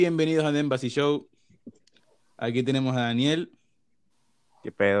Bienvenidos a The Embassy Show. Aquí tenemos a Daniel,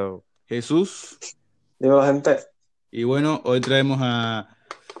 ¿Qué pedo? Jesús Digo, gente, y bueno, hoy traemos a,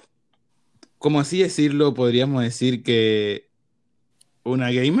 como así decirlo, podríamos decir que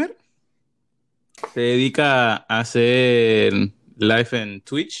una gamer se dedica a hacer live en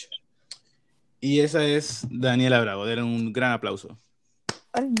Twitch y esa es Daniela Bravo. Denle un gran aplauso.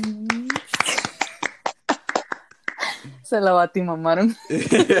 Ay. Se la batimamaron.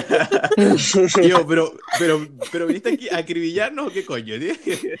 Yo, pero viniste aquí a acribillarnos o qué coño.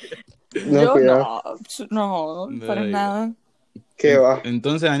 no, Yo cuidado. no, para nada. ¿Qué va?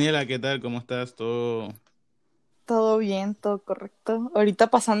 Entonces, Daniela, ¿qué tal? ¿Cómo estás? ¿Todo? Todo bien, todo correcto. Ahorita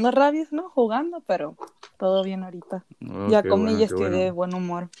pasando rabias, ¿no? Jugando, pero todo bien ahorita. Oh, Ya qué comí bueno, y qué estoy bueno. de buen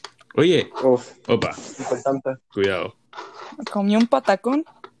humor. Oye, Uf, opa, importante. cuidado, Comí un patacón.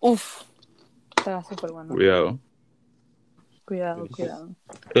 Uf, estaba súper bueno. cuidado. Cuidado.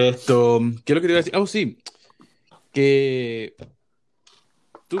 Esto, ¿qué es lo que te iba a decir? Oh, sí, que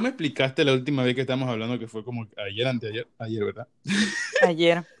tú me explicaste la última vez que estábamos hablando que fue como ayer, ayer, ¿verdad?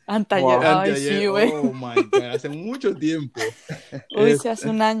 Anteayer. Wow. Ay, Anteayer, sí, güey. oh my God, hace mucho tiempo. Uy, Es- sí, hace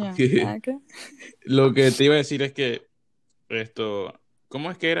un año. que ¿Qué? lo que te iba a decir es que esto,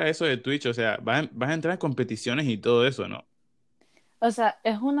 ¿cómo es que era eso de Twitch? O sea, vas a entrar a competiciones y todo eso, ¿no? O sea,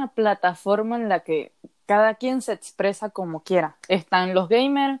 es una plataforma en la que cada quien se expresa como quiera. Están los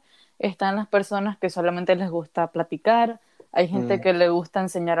gamers, están las personas que solamente les gusta platicar, hay gente que le gusta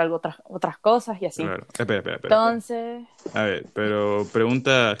enseñar algo otras cosas y así. Claro. Espera. Entonces, A ver, pero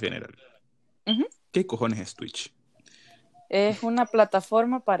pregunta general. ujú, ¿Qué cojones es Twitch? es una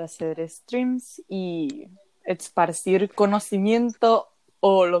plataforma para hacer streams y esparcir conocimiento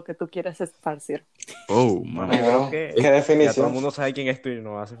o lo que tú quieras esparcir. Oh, Bueno, mamá. yo creo Oh, que ¿qué ya todo el definición? mundo sabe quién es Twitch,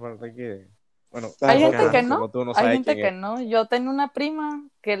 no hace falta que... Bueno, Ah, Hay creo que gente que exacto. nadie no, como tú no hay sabe gente quién que es. no. Yo tengo una prima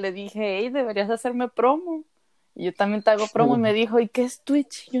que le dije, hey, deberías hacerme promo. Y yo también te hago promo y me dijo, ¿y qué es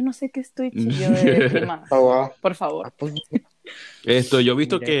Twitch? Yo no sé qué es Twitch. Y yo de prima, Oh, wow. por favor. Ah, pues, Esto, yo he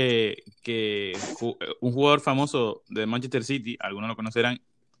visto mira, que un jugador famoso de Manchester City, algunos lo conocerán,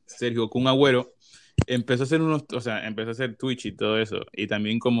 Sergio Kun Agüero, empezó a hacer empezó a hacer Twitch y todo eso, y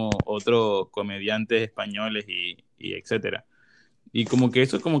también como otros comediantes españoles y etcétera. Y como que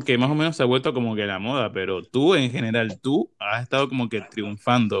eso como que más o menos se ha vuelto como que la moda, pero tú en general, tú has estado como que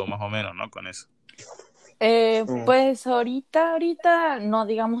triunfando más o menos, ¿no? Con eso. Pues ahorita, no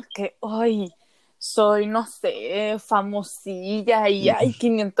digamos que hoy soy, no sé, famosilla y hay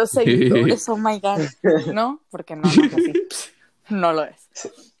 500 seguidores, oh my God. No, porque no es así. No lo es.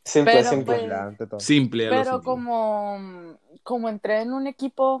 Simple, Pero simple. pues, humildad todo. Simple a lo pero simple. como entré en un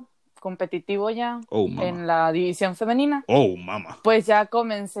equipo competitivo ya Oh, mama. en la división femenina, Oh, mama. pues ya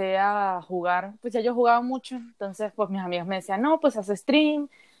comencé a jugar, pues ya yo jugaba mucho, entonces pues mis amigas me decían, no, pues haz stream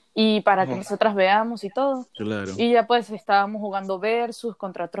y para que Ujú. nosotras veamos y todo. Claro. Y ya pues estábamos jugando versus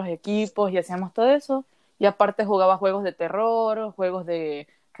contra otros equipos y hacíamos todo eso. Y aparte jugaba juegos de terror, juegos de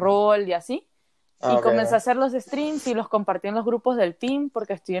rol y así. Ah, Y ok. comencé a hacer los streams y los compartí en los grupos del team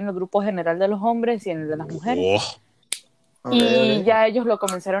porque estoy en el grupo general de los hombres y en el de las mujeres. Oh, Ok, Y ok. ya ellos lo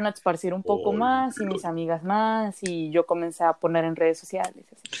comenzaron a esparcir un poco oh, más y mis amigas más y yo comencé a poner en redes sociales.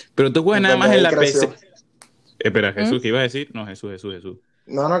 Así. Pero tú juegas nada Pues de más en ahí la creció. PC. Espera, ¿Mm? Jesús, ¿qué iba a decir? No, Jesús.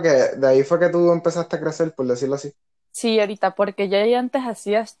 No, que de ahí fue que tú empezaste a crecer, por decirlo así. Sí, ahorita, porque ya antes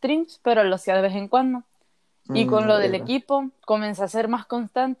hacía streams, pero lo hacía de vez en cuando. Y con lo Ok, del ok. equipo comencé a ser más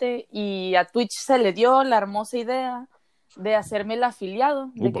constante y a Twitch se le dio la hermosa idea de hacerme el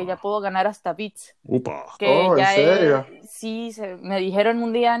afiliado, de que Upa, ya puedo ganar hasta bits. upa. Que Oh, ¿en ya serio? sí, me dijeron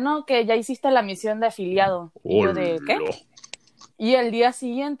un día, no, que ya hiciste la misión de afiliado. Y yo de, ¿qué? Hola. Y el día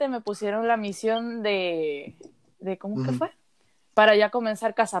siguiente me pusieron la misión de ¿cómo que Ujú. fue? Para ya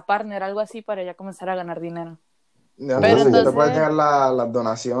comenzar Casa Partner, algo así, para ya comenzar a ganar dinero. Ya, Pero entonces ya te puedes entonces, llegar las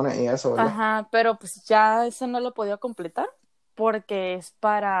donaciones y eso, ¿verdad? ajá, pero pues ya eso no lo podía completar porque es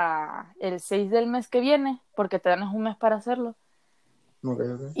para el 6 del mes que viene, porque te dan un mes para hacerlo. Ok,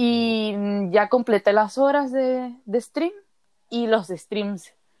 ok. Y ya completé las horas de stream y los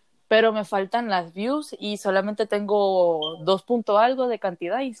streams, pero me faltan las views y solamente tengo 2 punto algo de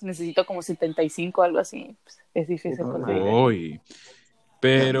cantidad y necesito como 75, algo así. Pues, es difícil Ok. conseguir. Uy. Ya.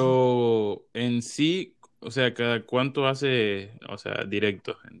 Pero en sí, o sea, ¿cada cuánto hace, o sea,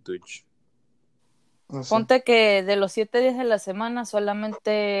 directos en Twitch? No sé. Ponte que de los 7 días de la semana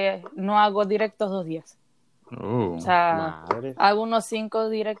solamente no hago directos 2 días. O Oh, sea, Madre. hago unos 5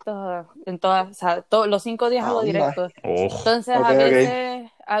 directos en todas, o sea, los 5 días hago Anda. directos. oh. Entonces Ok, a ok.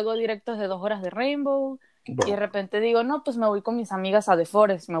 veces hago directos de 2 horas de Rainbow y de Bah. repente digo, no, pues me voy con mis amigas a The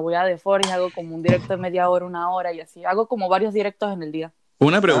Forest, me voy a The Forest y hago como un directo de media hora, 1 hora y así. Hago como varios directos en el día.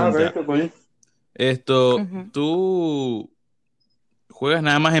 Una Ah, pregunta. ok, qué cool. ¿Tú juegas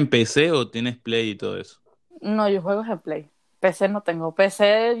nada más en PC o tienes Play y todo eso? No, yo juego en Play. PC no tengo.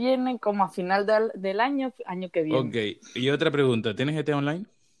 PC viene como a final del año que viene. Ok, y otra pregunta, ¿tienes GTA Online?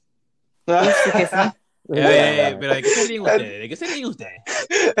 Sí que sí. Pero ¿de qué se ríen ustedes? ¿De qué se ríen ustedes?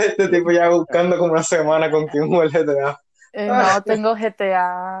 Este tipo ya buscando como una semana con quien jugar el GTA. No, tengo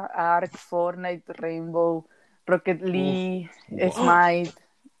GTA, Ark, Fortnite, Rainbow, Rocket Uf, League, Wow. Smite.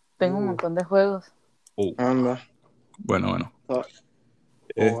 Tengo un montón de juegos. anda. Bueno. Oh,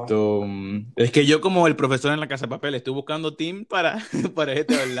 wow. Es que yo como el profesor en la casa de papel estoy buscando team para, para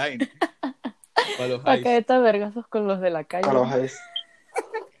GTA Online, para los Para que highs. estas vergazos con los de la calle, A los ¿no? highs.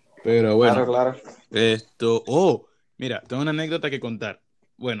 Pero bueno, Claro. mira, tengo una anécdota que contar.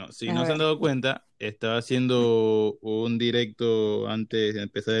 Bueno, si A no se han ver. dado cuenta, estaba haciendo un directo antes de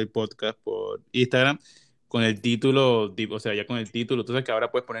empezar el podcast por Instagram con el título, o sea, ya con el título, tú sabes que ahora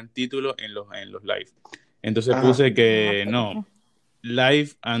puedes poner título en los live. Entonces Ajá. puse que no, Pero- live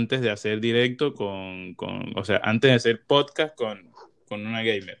antes de hacer directo o sea, antes de hacer podcast con una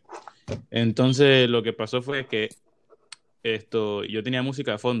gamer. Entonces lo que pasó fue que yo tenía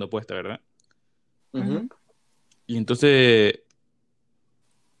música de fondo puesta, ¿verdad? Ujú. Y entonces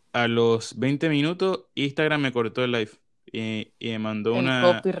a los 20 minutos Instagram me cortó el live y me mandó El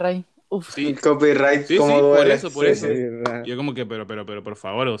una... copyright. Uf. El Sí, copyright, sí, cómo sí, por duele. eso, por Sí, eso. sí. Yo como que, pero por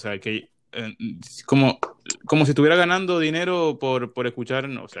favor, o sea, que como, como si estuviera ganando dinero por escuchar,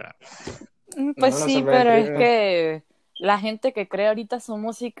 no, o sea, Pues No, no se sí, ve pero es triste. que la gente que crea ahorita su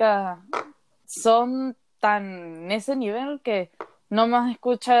música son tan en ese nivel que no más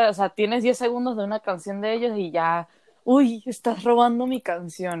escucha, o sea, tienes 10 segundos de una canción de ellos y ya, uy, estás robando mi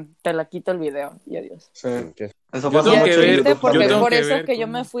canción, te la quito el video y adiós. Sí. Eso yo pasa Y tengo es que mucho en ver, triste YouTube yo porque también. tengo por que eso es ver que yo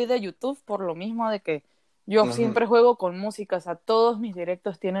me cómo... fui de YouTube, por lo mismo de que yo Ujú. siempre juego con música, o sea, todos mis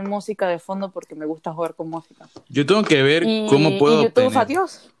directos tienen música de fondo porque me gusta jugar con música. Yo tengo que ver cómo Y puedo YouTube, obtener.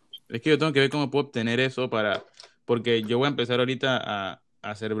 adiós. Es que yo tengo que ver cómo puedo obtener eso porque yo voy a empezar ahorita a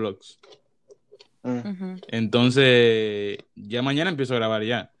hacer vlogs. Mm. Ujú. Entonces, ya mañana empiezo a grabar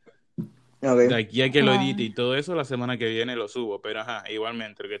ya. De Ok. aquí a que lo edite Ah. y todo eso, la semana que viene lo subo. Pero ajá,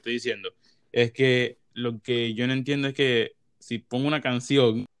 igualmente, lo que estoy diciendo es que lo que yo no entiendo es que si pongo una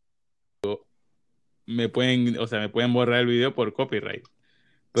canción, o sea, me pueden borrar el video por copyright.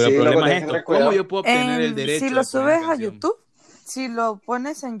 Pero el Sí, loco, problema es tienes que tener esto, ¿cómo cuidado. yo puedo obtener el Si derecho lo de poner esa subes a canción? YouTube, si lo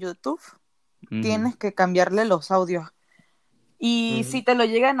pones en YouTube, Ujú. tienes que cambiarle los audios. Y Ujú. si te lo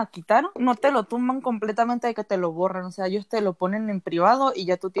llegan a quitar, no te lo tumban completamente de que te lo borran. O sea, ellos te lo ponen en privado y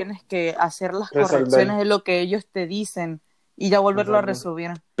ya tú tienes que hacer las correcciones Resolver. de lo que ellos te dicen y ya volverlo a Exacto.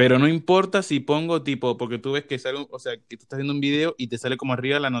 resubir. Pero no importa si pongo tipo, porque tú ves que sale, o sea, que tú estás viendo un video y te sale como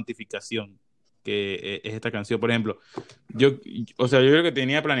arriba la notificación que es esta canción, por ejemplo. Yo, o sea, yo creo que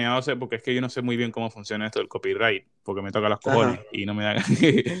tenía planeado hacer, porque es que yo no sé muy bien cómo funciona esto del copyright, porque me toca los cojones Ajá. y no me da,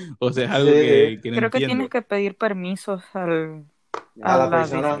 o sea, es Sí, algo sí. que no Creo que tienes entiendo. que pedir permisos A a la la,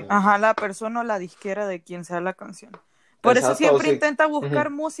 persona. ajá, la persona o la disquera de quien sea la canción. Por eso Exacto, siempre sí. intenta buscar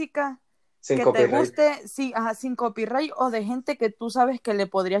Ujú. música Sin que te copyright. guste, sí, ajá, sin copyright o de gente que tú sabes que le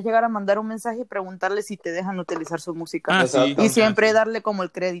podrías llegar a mandar un mensaje y preguntarle si te dejan utilizar su música. Ah, sí, Y Exacto. siempre darle como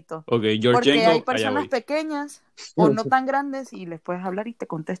el crédito. Ok, Porque hay Georgienko, allá personas voy. pequeñas o no tan grandes y les puedes hablar y te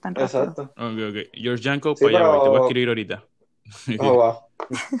contestan rápido. Exacto. Ok, Georgienko, Sí, para allá voy. Te voy a pero. escribir ahorita. Oh, wow.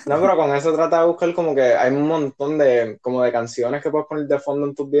 No, pero con eso trata de buscar como que hay un montón de, como de canciones que puedes poner de fondo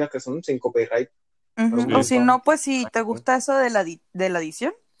en tus videos que son sin copyright. Pero un O si Sí. montón. no, pues si te gusta eso de de la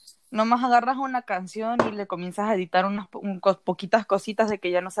edición, nomás agarras una canción y le comienzas a editar unas poquitas cositas de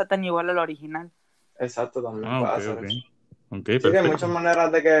que ya no sea tan igual a la original. Exacto, también Ah, puedes ok, hacer ok. eso. Ok, Sí, que hay perfecto. muchas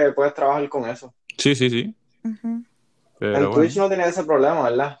maneras de que puedes trabajar con eso. Sí. Ujú. Pero En Twitch bueno. no tiene ese problema,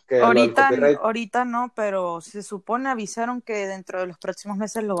 ¿verdad? Que lo del copyright. Ahorita no, pero se supone avisaron que dentro de los próximos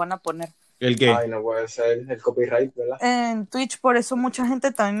meses lo van a poner. ¿El qué? Ay, no puede ser el copyright, ¿verdad? En Twitch, por eso mucha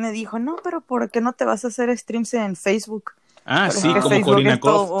gente también me dijo, no, pero ¿por qué no te vas a hacer streams en Facebook? Ah, Pero es sí, que Ajá. como Facebook es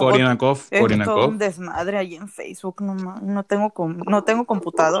todo Korinakov. un desmadre ahí en Facebook, no tengo, no tengo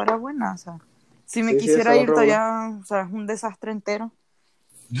computadora buena, o sea, si me Sí, eso quisiera es ir otro, ¿verdad? todavía, o sea, es un desastre entero.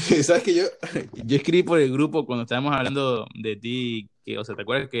 ¿Sabes que yo escribí por el grupo cuando estábamos hablando de ti, que, o sea, ¿te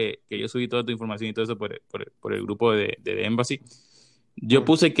acuerdas que yo subí toda tu información y todo eso por el grupo de The Embassy? Yo Mm.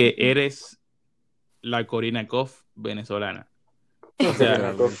 puse que eres la Korinakov venezolana. O sea,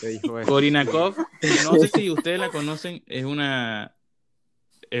 Corinacos. Literalmente dijo eso. Korinakov, no sé si ustedes la conocen, es una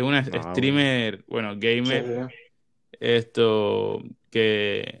No, bueno. streamer, bueno, Sí, gamer, sí.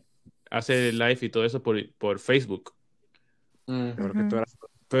 que hace live y todo eso por Facebook. Mm. Yo creo que tú eras Pero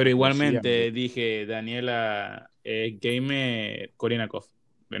conocida, ¿no? igualmente dije, Daniela gamer Korinakov,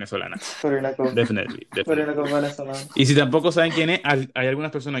 venezolana. Korinakov. Definitely. Korinakov venezolano. Y si tampoco saben quién es, hay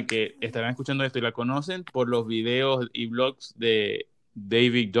algunas personas que estarán escuchando esto y la conocen por los videos y blogs de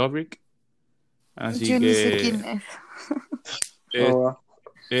David Dobrik. Así Yo que ni sé quién es.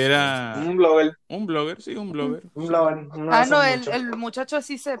 Era un blogger. un blogger, sí, un blogger. Un blogger. No, el muchacho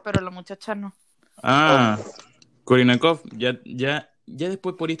sí sé, pero la muchacha no. Korinakov, ya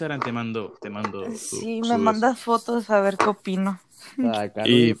después por Instagram te mando Sí, me mandas fotos a ver qué opino. O sea,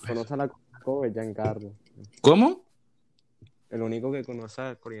 Carlos conoce a la cover, Giancarlo. ¿Cómo? El único que conoce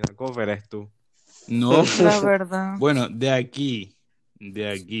a Corina Cover eres tú. No, la verdad. Bueno, de aquí. De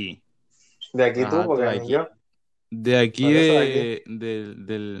aquí Ajá, tú, porque tú de aquí. yo. De aquí Por eso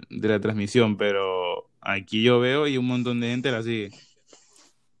de de la transmisión, pero aquí yo veo y un montón de gente la sigue.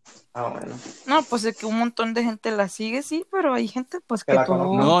 Bueno. No, pues es que un montón de gente la sigue, sí, pero hay gente pues Que que la tú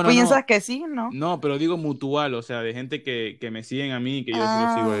conozco. piensas que sí, ¿no? No, pero digo mutual, o sea, de gente que me siguen a mí y que yo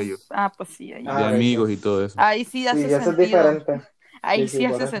los sigo a ellos. Pues sí, ahí. De amigos y todo eso. Ahí sí hace Sí, eso sentido. es diferente. Ahí sí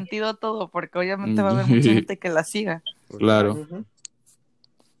por hace eso. sentido todo, porque obviamente va a haber mucha gente que la siga. Claro. Ujú.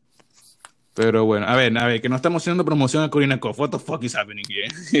 Pero bueno, a ver, que no estamos haciendo promoción a Korinakov. What the fuck is happening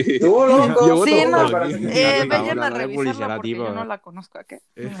here? Tú, loco. Yo, what the Sí, no. fuck? Vayan a hablando de revisarla publicidad, porque tipo, yo no la conozco. ¿A qué?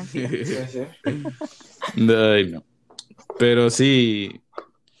 No, mentira. Sí. Ay, no. Pero sí,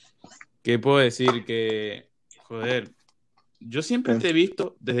 ¿qué puedo decir? Que, joder, yo siempre te he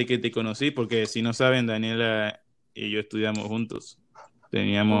visto desde que te conocí, porque si no saben, Daniela y yo estudiamos juntos.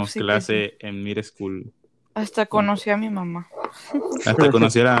 Teníamos Sí, clase en middle school. Hasta conocí a mi mamá. Hasta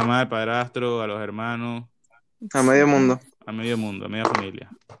conocí a la mamá, al padrastro, a los hermanos, A medio mundo. a medio mundo, a media familia.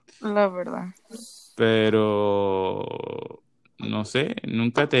 La verdad. Pero no sé,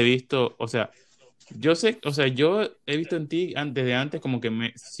 nunca te he visto, o sea, yo he visto en ti antes como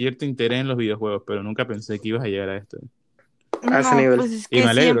que cierto interés en los videojuegos, pero nunca pensé que ibas a llegar a esto. A ese nivel. Pues es Y que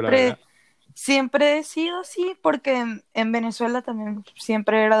me alegro, la verdad. siempre he sido así, porque en Venezuela también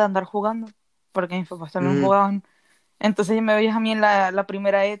siempre era de andar jugando, porque mis papás también jugaban. Entonces me veías a mí en la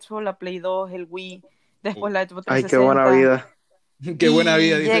primera Xbox, la Play 2, el Wii, después la Xbox 360. Ay, qué buena vida. Qué buena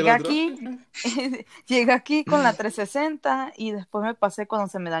vida, dice el llegué otro. llegué aquí con la 360 y después cuando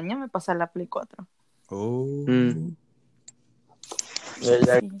se me dañó, me pasé a la Play 4.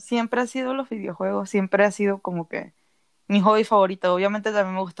 Sí, siempre ha sido los videojuegos, siempre ha sido como que mi hobby favorito. Obviamente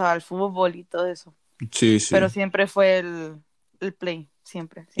también me gustaba el fútbol y todo eso. Sí. Pero siempre fue el Play,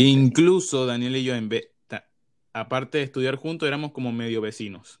 siempre. Incluso Daniel y yo, aparte de estudiar juntos, éramos como medio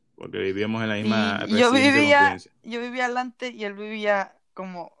vecinos, porque vivíamos en la misma residencia. Yo vivía adelante y él vivía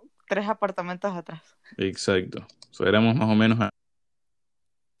como 3 apartamentos atrás. Exacto. Éramos más o menos.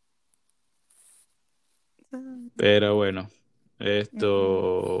 Pero bueno,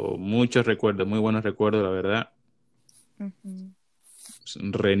 muchos recuerdos, muy buenos recuerdos, la verdad.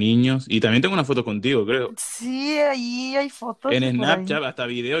 Re niños. Y también tengo una foto contigo, creo. Sí, ahí hay fotos. En Snapchat, hasta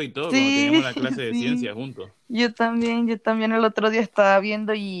video y todo, sí, cuando teníamos la clase de ciencia juntos. Yo también el otro día estaba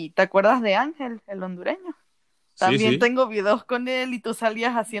viendo y ¿te acuerdas de Ángel, el hondureño? También tengo videos con él y tú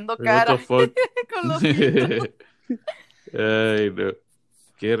salías haciendo cara con los pies. Ay, no.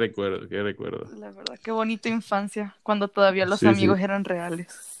 Qué recuerdo. La verdad, qué bonita infancia, cuando todavía los amigos eran reales.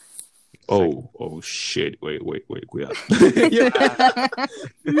 Oh, shit, wait, cuidado.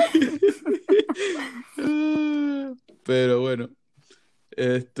 Pero bueno,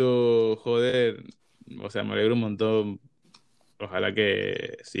 joder, o sea, me alegro un montón. Ojalá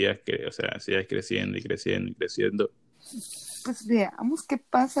que sigas creciendo y creciendo. Pues veamos qué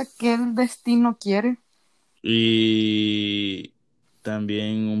pasa, qué el destino quiere. Y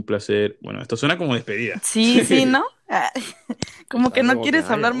también un placer. Bueno, esto suena como despedida. Sí, ¿no? Como que no quieres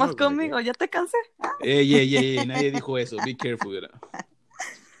hablar más conmigo, ¿ya te cansé? Ey, nadie dijo eso. Be careful, ¿verdad?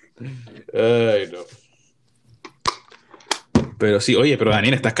 Ay, no. Pero sí, oye, pero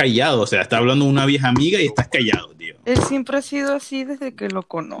Daniel, estás callado. O sea, está hablando una vieja amiga y estás callado, tío. Él siempre ha sido así desde que lo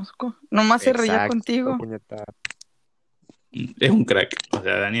conozco. Nomás se reía contigo. Es un crack. O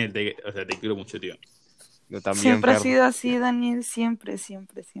sea, Daniel, te quiero mucho, tío. Yo también, siempre ha sido así, Daniel. Siempre.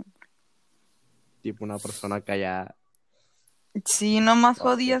 Tipo una persona callada. Sí, nomás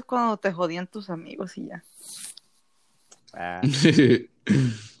jodías cuando te jodían tus amigos y ya.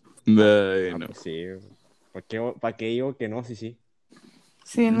 No. Pues sí. ¿Para qué digo que no? Sí.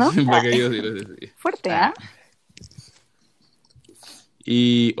 Sí, ¿no? ¿Para qué digo sí? Fuerte, ¿ah?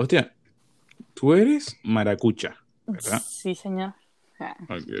 Y, hostia, tú eres maracucha, ¿verdad? Sí, señor.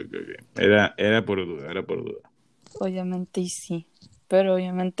 Okay. Era por duda. Obviamente y sí. Pero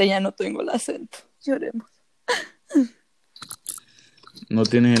obviamente ya no tengo el acento. Lloremos. No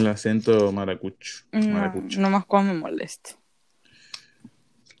tienes el acento maracucho. No, nomás cuando me molesto.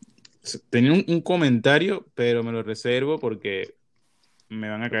 Tenía un comentario, pero me lo reservo porque me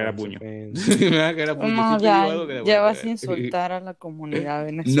van a caer a puño. Me van a caer a puño. No, Siempre digo algo que la voy ya a vas a caer. insultar a la comunidad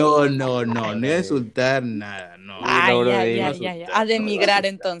venezolana. No voy a insultar nada, no. Ay, bro, ay, no ay, ay. A demigrar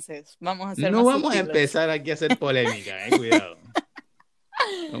entonces. Vamos a ser No más vamos a sutiles. empezar aquí a hacer polémica, cuidado.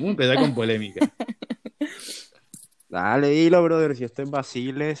 Vamos a empezar con polémica. Dale, dilo, brother. Si esto es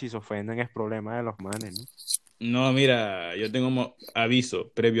vacile, si se ofenden es problema de los manes, ¿no? No, mira, yo tengo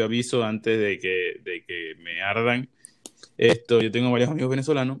previo aviso antes de que me ardan. Yo tengo varios amigos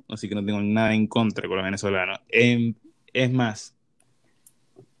venezolanos, así que no tengo nada en contra con los venezolanos. Es más,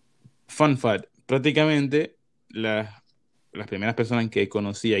 fun fact, prácticamente las primeras personas que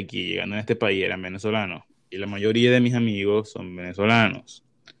conocí aquí llegando a este país eran venezolanos y la mayoría de mis amigos son venezolanos.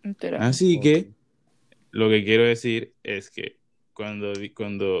 Así que lo que quiero decir es que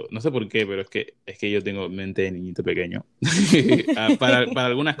cuando no sé por qué, pero es que yo tengo mente de niñito pequeño para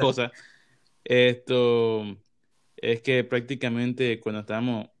algunas cosas. Esto es que prácticamente cuando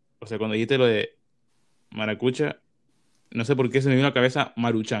dijiste lo de maracucha, no sé por qué se me vino a la cabeza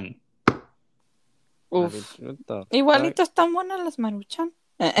Maruchan. Uf. Igualito están buenas las Maruchan.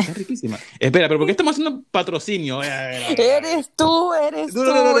 Está riquísima. Espera, pero ¿por qué estamos haciendo patrocinio? Eres tú.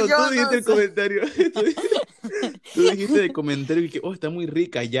 No, Yo tú dijiste no el sé. comentario. Tú dijiste el comentario y que, está muy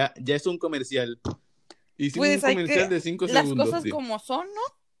rica, ya es un comercial. Hicimos Pues un hay comercial que de 5 las segundos. cosas Sí. como son, ¿no?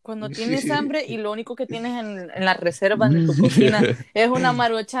 Cuando tienes hambre y lo único que tienes en la reserva de tu cocina es una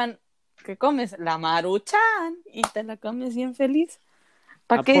Maruchan. ¿Qué comes? La Maruchan. Y te la comes bien feliz.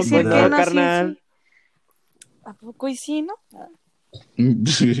 ¿Para qué decir que no? carnal? Sí. ¿A poco y sí, no?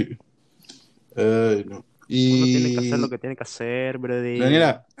 Ay, no. Uno tiene que hacer lo que tiene que hacer, brother.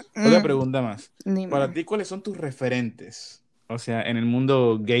 Daniela, otra pregunta más. Dime. Para ti, ¿cuáles son tus referentes? O sea, en el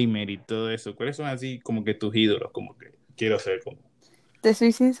mundo gamer y todo eso, ¿cuáles son así como que tus ídolos? Como que quiero ser como. Te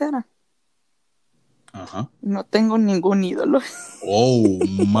soy sincera. Ajá. No tengo ningún ídolo. Oh,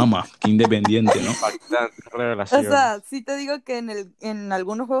 mamá, qué independiente, ¿no? Impactante O revelación. sea, sí te digo que en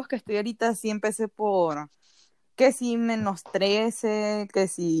algunos juegos que estoy ahorita sí empecé por que sí -13, que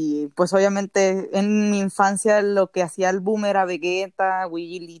sí, pues obviamente en mi infancia lo que hacía el boom era Vegeta,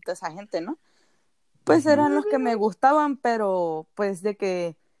 Wigilito, esa gente, ¿no? Pues eran los que me gustaban, pero pues de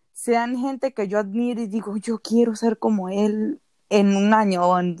que sean gente que yo admiro y digo, yo quiero ser como él en un año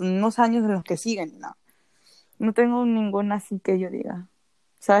o en unos años en los que siguen, no. No tengo ninguna así que yo diga.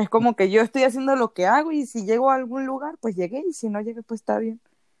 ¿Sabes? Como que yo estoy haciendo lo que hago y si llego a algún lugar, pues llegué y si no llegué, pues está bien.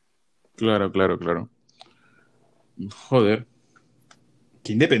 Claro. Joder,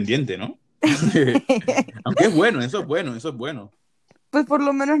 qué independiente, ¿no? Aunque es bueno, eso es bueno. Pues por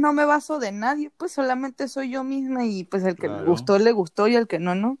lo menos no me baso de nadie, pues solamente soy yo misma y pues el que le Claro. gustó y el que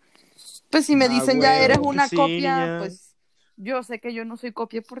no. Pues si me dicen ya eres una copia, niña. pues yo sé que yo no soy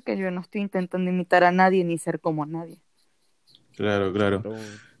copia porque yo no estoy intentando imitar a nadie ni ser como nadie. Claro.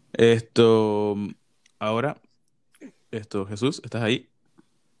 Ahora, Jesús, ¿estás ahí?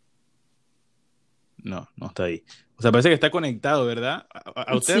 No está ahí. O sea, parece que está conectado, ¿verdad?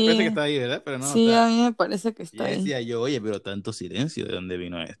 A usted Sí. parece que está ahí, ¿verdad? Pero no Sí, está. a mí me parece que está Ya ahí. decía yo, oye, pero tanto silencio, ¿de dónde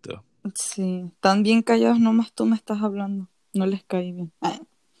vino esto? Sí, están bien callados, nomás tú me estás hablando. No les caí bien. Ay.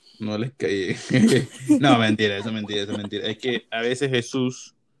 No les caí. No, mentira, eso es mentira. Es que a veces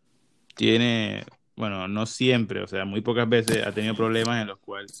Jesús tiene, bueno, no siempre, o sea, muy pocas veces ha tenido problemas en los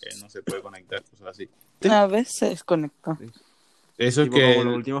cuales él no se puede conectar, cosas así. ¿Sí? A veces se desconectó. Eso Tipo es que como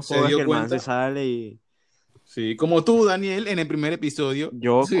los él últimos se juegos dio que el man cuenta. se sale y... Sí, como tú, Daniel, en el primer episodio.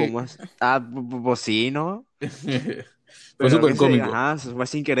 Yo, Sí. ¿cómo es? Pues sí, ¿no? Fue Pero súper cómico. Ajá, eso fue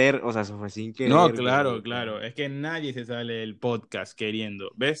sin querer, o sea, eso fue sin querer. No, claro. Es que nadie se sale del podcast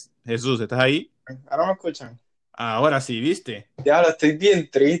queriendo. ¿Ves? Jesús, ¿estás ahí? ¿Ahora me escuchan? Ahora sí, ¿viste? Ya, estoy bien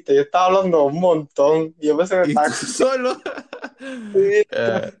triste. Yo estaba hablando un montón. Yo pensé que ¿Y estaba... tú solo?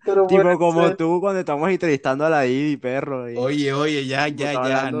 Pero Tipo puede como ser. tú cuando estamos entrevistando a la Didi, perro. Y... Oye, ya.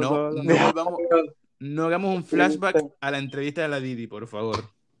 hablando solo. No hagamos un flashback a la entrevista de la Didi, por favor.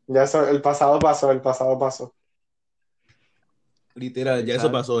 Ya eso, el pasado pasó. Literal, ya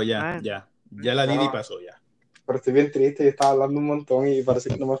eso pasó, ya. Ya la Didi pasó, ya. Pero estoy bien triste. Yo estaba hablando un montón y parece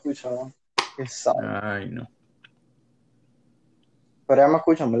que no me escuchaban. Ay, no. Pero ya me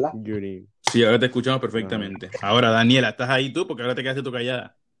escuchan, ¿verdad? Yuri. Sí, ahora te escuchamos perfectamente. Ahora, Daniela, ¿estás ahí tú? Porque ahora te quedaste tú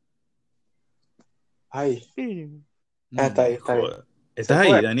callada. Ay, No, está ahí. joder. ¿Estás ahí,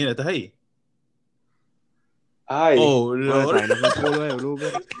 fue? Daniela? ¿Estás ahí? Ay, Oh, Lord. No es un culo de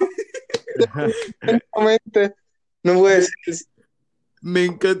blooper. No puede ser. Me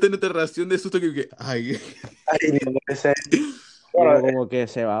encanta nuestra reacción de susto que ay. Ay, no puede ser. Uno como que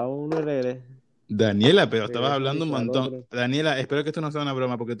se va uno y regresa. Daniela, pero estabas Regresa hablando un al montón. otro. Daniela, espero que esto no sea una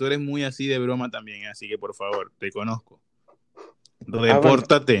broma, porque tú eres muy así de broma también, así que por favor, te conozco. Bueno,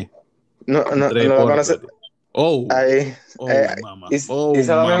 Repórtate, no lo conoces. repórtate. Oh, Ahí. mamá, Hizo lo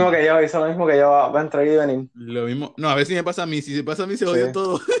mismo mamá. que yo, va a entrar y venir. Lo mismo, no, a ver si me pasa a mí, si se pasa a mí se jodió Sí.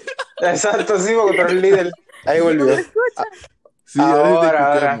 todo. Exacto, sí, porque tú eres el líder. Ahí ¿No volvió. me escuchan? Sí, ahora sí te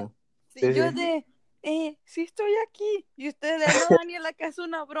Ahora. escuchamos. Sí, Sí, yo sí. de, sí estoy aquí. Y ustedes, no, Daniela, que es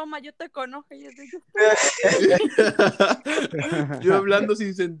una broma, yo te conozco. Y yo de, yo Yo hablando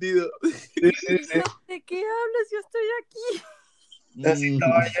sin sentido. Sí, sí, Y sí. yo, ¿de qué hablas? Yo estoy aquí. Así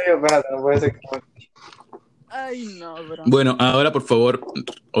estaba yo, espérate, no puede ser que Ay, no, bro. Bueno, ahora por favor,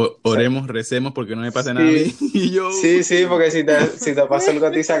 oremos, recemos porque no me pase nada a mí. Y yo, Sí, porque si te pasa algo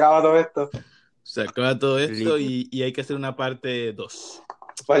a ti se acaba todo esto. se acaba todo esto y hay que hacer una parte 2.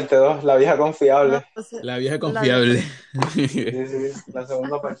 Parte 2, la vieja confiable. No, pues, La vieja confiable. Sí, la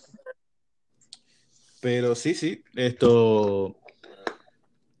segunda parte. Pero sí, esto,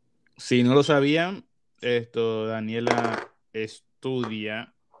 si no lo sabían, Daniela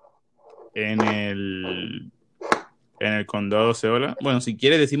estudia en el condado de Osceola. Bueno, si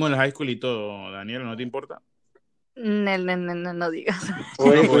quieres decimos la high school y todo, Daniela, ¿no te importa? No digas. Uy,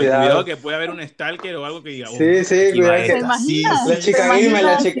 No, porque cuidado cuidado. que puede haber un stalker o algo que diga, Sí, aquí cuidado va que- ¿Te esta, sí, imaginas? La sí, chica ¿Te gamer,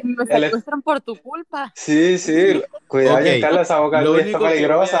 imaginas si me el- secuestran por tu culpa? Sí, cuidado, Ok, Giancarlo, esa boca lo tuya está único que voy a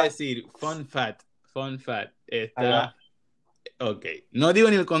peligrosa. decir, fun fact, Acá. está, ok, no digo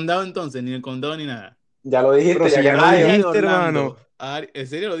ni el condado entonces, ni el condado ni nada. Ya lo dijiste, Pero si ya lo rayo. dijiste, Orlando. hermano. ¿En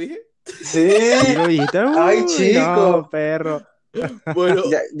serio lo dije? Sí Sí. lo dijiste. Ay, Uy, chico. no, perro. Bueno,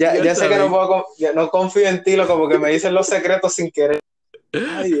 Ya sé que no confío en ti, loco, porque me dicen los secretos sin querer.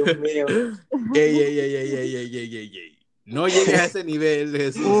 Ay, Dios mío. Ey. No llegues a ese nivel,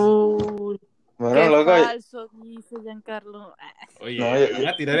 Jesús. Uy, Bueno, qué loco. falso, dice Giancarlo. Oye, No, me van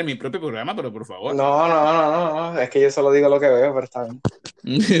a tirar en mi propio programa, pero por favor. no. Es que yo solo digo lo que veo, pero está bien.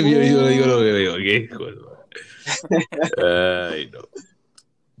 Yo digo lo que veo, qué joder. Ay, no.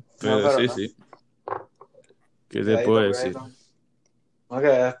 Pero Pero no. sí. ¿Qué te Cuidadito, puedo decir? No, que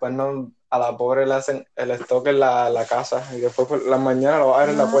después no, a la pobre le hacen el stock en la casa y después por la mañana lo va a ver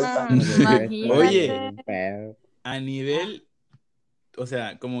en la puerta. Imagínate. Oye, a nivel, o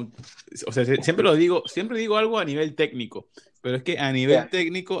sea, siempre digo algo a nivel técnico, pero es que a nivel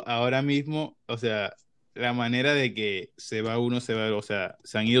técnico ahora mismo, o sea, la manera de que se va, o sea,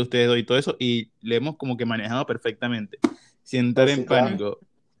 se han ido ustedes dos y todo eso, y le hemos como que manejado perfectamente, sin entrar Sí, en claro. pánico.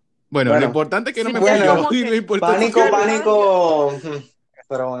 Bueno, lo importante es que no me fui bueno, yo, como y que- lo importante es Pánico.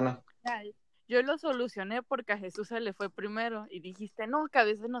 Pero bueno. Yo lo solucioné porque a Jesús se le fue primero y dijiste, no, que a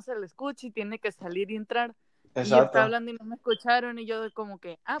veces no se le escucha y tiene que salir y entrar. Y él está Exacto. hablando y no me escucharon y yo como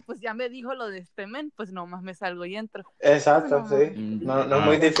que, pues ya me dijo lo de este men, pues nomás me salgo y entro. Exacto, sí. No es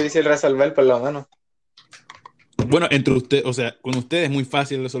muy difícil resolver, por lo menos. Bueno, entre ustedes, o sea, con ustedes es muy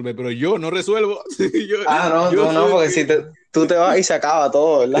fácil resolver, pero yo no resuelvo. No, yo tú no, soy porque que- si tú te vas y se acaba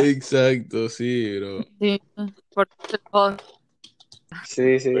todo, ¿verdad? Exacto, sí, bro. Sí, por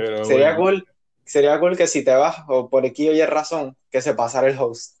Sí. Pero Sería bueno. cool que si te vas, o por aquí oye razón, que se pasara el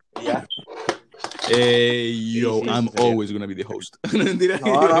host. Y ya. Yo, Sí, I'm sería. always gonna be the host. Mentira.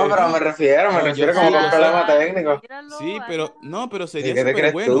 No, pero me refiero yo como sí, un yo problema sé. técnico. Sí, pero ¿Y sería qué te súper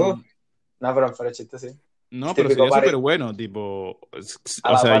crees bueno. tú? No, pero fuera de chiste, sí. No, pero Típico sería party. súper bueno, tipo, A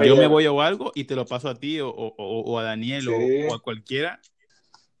o la sea, party yo me de- voy o algo y te lo paso a ti o a Daniel Sí. o a cualquiera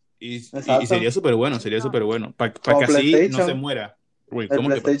y Exacto. sería súper bueno, para Como que así no PlayStation. se muera. Uy, El ¿cómo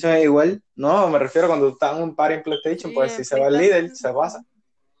que PlayStation es igual. No, me refiero cuando estás en un party en PlayStation, Sí, pues en si se va el PlayStation. líder, se pasa.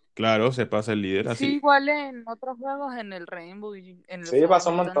 Claro, se pasa el líder Sí, así. igual en otros juegos, en el Rainbow y en el Sí, pasa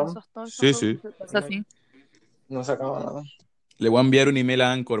un Fortnite, montón. todos Sí, esos sí. juegos se pasa así. No se acaba nada. Le voy a enviar un email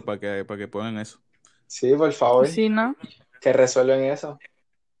a Anchor para que pongan eso. Sí, por favor, Sí, ¿no? que resuelven eso.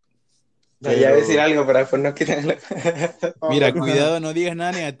 Ya Pero- decir algo, pero después nos quitan el... Mira, cuidado, no digas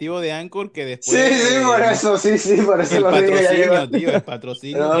nada negativo de Anchor que después Sí, por eso, por eso el lo dije, ya llegó. patrocinio, tío, el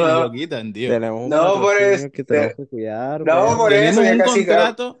patrocinio No, nos no. lo quitan, tío. Tenemos un No, por patrocinio eso. que tenemos que cuidar. No, perro. por eso, Tenemos ya un casi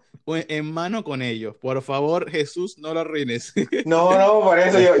contrato en mano con ellos. Por favor, Jesús, no lo arruines. No, por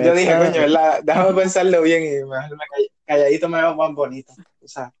eso yo dije, Respeta. coño, déjame pensarlo bien y mejor calladito me veo más bonito. O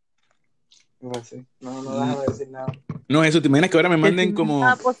sea, pues sí. No, déjame decir nada. No, Jesús, ¿te imaginas que ahora me Que manden si como...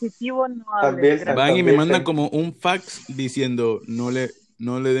 nada positivo no hables. También, gracias. Van y me también, mandan sí. como un fax diciendo no le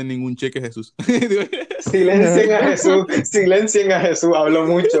den ningún cheque a Jesús. Silencien a Jesús, hablo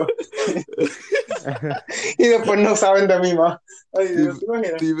mucho. Y después no saben de mí más. Ay, Dios, ¿te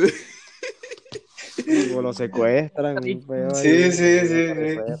imaginas? O lo secuestran. Un feo Sí, ahí, sí.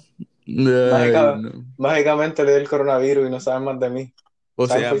 aparecer. Ay, no. Mágicamente le dio el coronavirus y no saben más de mí. O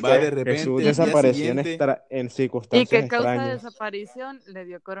 ¿Saben sea, por va de qué? repente Jesús el día desapareció siguiente. en ¿Y circunstancias qué causa de extrañas. desaparición le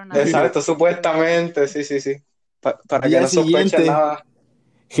dio coronavirus? Exacto, supuestamente, sí. Para que Día no sospechen siguiente, nada.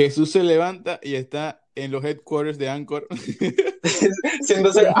 Jesús se levanta y está en los headquarters de Anchor.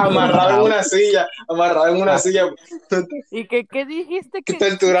 Siéndose amarrado en una Ah, silla, ¿Y qué dijiste que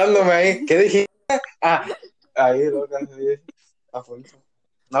torturándome ahí. ¿Qué dijiste? Ah, ahí, loca, sí, a full.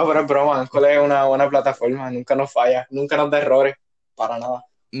 No, pero es broma, Anchor es una buena plataforma, nunca nos falla, nunca nos da errores, para nada.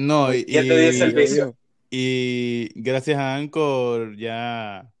 No, Como 10 de 10 sí, servicio. obvio. y gracias a Anchor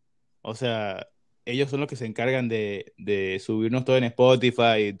ya, o sea, ellos son los que se encargan de subirnos todo en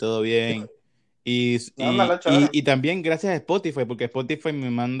Spotify y todo bien. Y, No, me lo y, chévere. y, y también gracias a Spotify, porque Spotify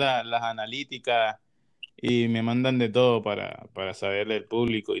me manda las analíticas y me mandan de todo para saberle el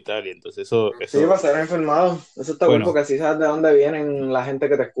público y tal. Y entonces Sí, eso, para ser informado. Eso está bueno bueno, porque así sabes de dónde vienen la gente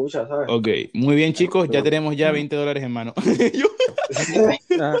que te escucha, ¿sabes? ok, muy bien chicos, ya tenemos ya $20 en mano. Yo-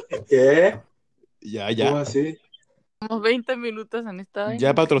 Ah, ¿Qué? ¿Cómo ya, así? Llevamos 20 minutos en esta ya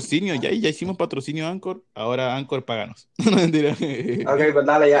vaina? patrocinio, ya hicimos patrocinio Anchor, ahora Anchor páganos. No mentira. Ok, pues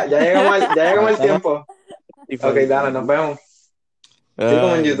dale, ya llegamos al falta más tiempo. Ok, Spotify. dale, nos vemos. Sí,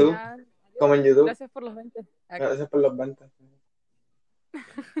 como en Ay, no. YouTube. Ya, adiós. Como en YouTube. Gracias por los 20. Gracias por los 20.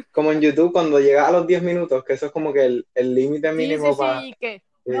 Como en YouTube, cuando llegas a los 10 minutos, que eso es como que el límite Sí, mínimo para. que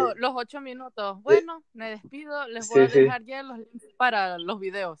Sí, los 8 minutos. sí, Bueno, me despido, les voy sí, a sí. dejar ya los links para los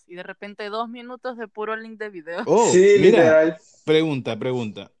videos. Y de repente 2 minutos de puro link de videos. Oh, Sí, mira, literal.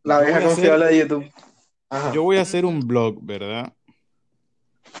 pregunta. La vieja confiable de YouTube. Yo Ajá. voy a hacer un blog, ¿verdad?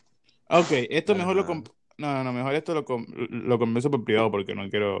 Ok, esto mejor Ajá. no, mejor esto lo converso por privado porque no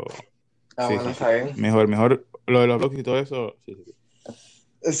quiero. Ah, Sí, bueno, sí, sí. está bien. Mejor. Lo de los blogs y todo eso. Sí, sí,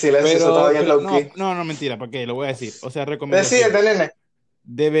 sí. Silencio, eso está bien low key. No, mentira, ¿para qué? Lo voy a decir. O sea, recomendación. Decídete, nene.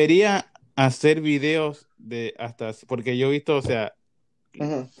 Debería hacer videos de hasta. Porque yo he visto, o sea,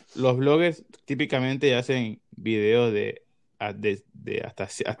 Ujú. los bloggers típicamente hacen videos de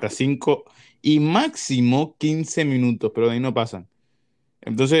hasta 5 y máximo 15 minutos, pero de ahí no pasan.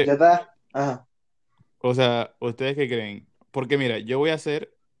 Ya Entonces, está. Ajá. o sea, ¿ustedes qué creen? Porque mira, yo voy a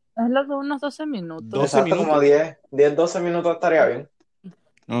hacer Es lo de unos 12 minutos. 12 Exacto, como minutos. 12 minutos estaría bien.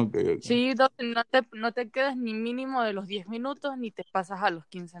 Ok, ok. Sí, no te quedas ni mínimo de los 10 minutos ni te pasas a los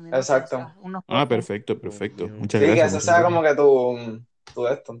 15 minutos. O Exacto. sea, unos Ah, 12. perfecto. Obvio. Muchas Sí, que gracias, ese muchas sea gracias. como que tu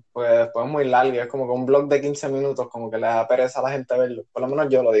esto. Pues después es muy largo. Es como que un blog de 15 minutos, como que le da pereza a la gente verlo. Por lo menos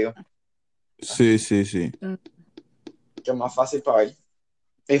yo lo digo. Sí, sí, sí. Mm. Que es más fácil para ver.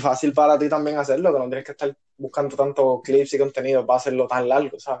 Y fácil para ti también hacerlo, que no tienes que estar buscando tantos clips y contenido para hacerlo tan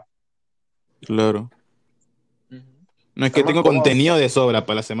largo, ¿sabes? Claro. Ujú. No es Está que más tengo cómodo. contenido de sobra.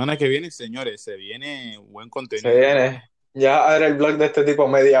 Para la semana que viene, señores, se viene buen Se contenido. viene. Ya a ver el blog de este tipo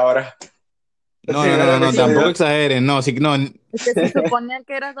media hora. El No, no, no, primer no, no, tampoco episodio. exageren. No, sí, no, Es que se suponía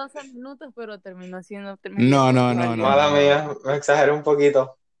que era 12 minutos, pero terminó siendo media no, hora. no, no, no, Valió. Mala no. mía, me exageré un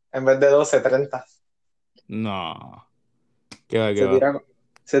poquito. En vez de 12 30. No. ¿Qué va, qué Se va? tira,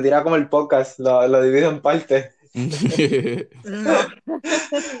 se tira como el podcast, lo divido en partes. No.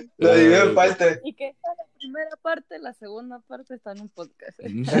 Lo divido en Ay, no. partes. Y que esta es la primera parte, la segunda parte está en un podcast.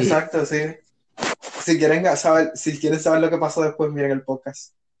 Exacto, sí. Si quieren saber lo que pasó después, miren el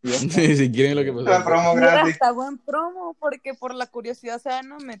podcast. Y ya está. Si quieren lo que pasó La después. promo Mira, gratis. está buen promo porque por la curiosidad se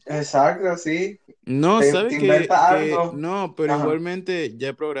van a meter. Exacto, sí. No, Te ¿sabes inventas que algo. no? Pero Ajá. igualmente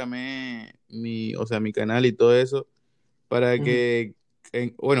ya programé o sea, mi canal y todo eso para Ujú. que,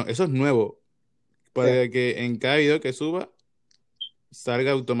 bueno, eso es nuevo, ¿Qué? para que en cada video que suba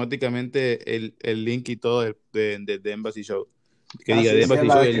salga automáticamente el link y todo de Embassy Show. Que Ah, diga sí, de sí, en Embassy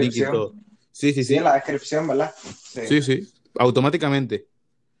la Show y el link y descripción. todo. Sí, sí, Sí, en sí. la descripción, ¿verdad? Sí. Sí, sí. Automáticamente.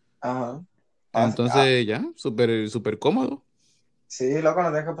 Ajá. Entonces ya, súper, súper cómodo. Sí, loco, no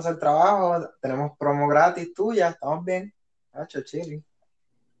tienes que pasar trabajo. Tenemos promo gratis tuya, estamos bien. Hacho, chile.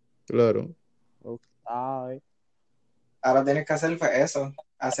 Claro. Ay, Ahora tienes que hacer pues, eso,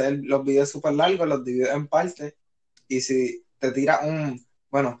 hacer los videos súper largos, los divides en partes. Y si te tira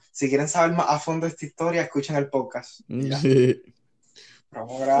bueno, si quieren saber más a fondo de esta historia, escuchen el podcast. Y ya,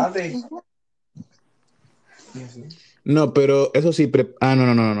 promo gratis. Y así. No, pero eso sí,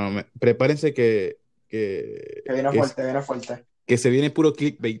 no. Prepárense Que viene que, fuerte, viene fuerte. que se viene puro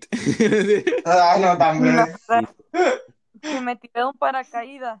clickbait. Ah, no, también. No, que me tiré un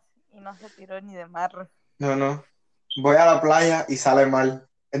paracaídas y no se tiró ni de marro. No, no. Voy a la playa y sale mal.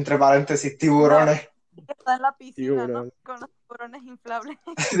 Entre paréntesis, tiburones. Está en la piscina, ¿no? tiburón. Con los tiburones inflables.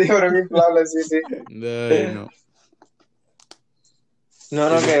 Tiburones inflables, sí, sí. Ay, no. No,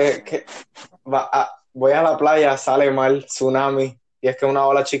 no, Eso- voy a la playa, sale mal, tsunami. y es que una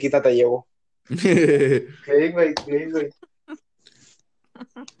ola chiquita te llevó. Clickbait.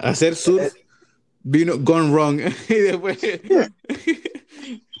 Hacer surf vino gone wrong. Y después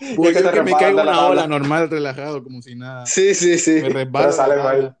Y voy es que yo te que me resbalas caigo de en la una ola tabla. normal, relajado, como si nada. Sí. Me Te resbalo de la sale tabla.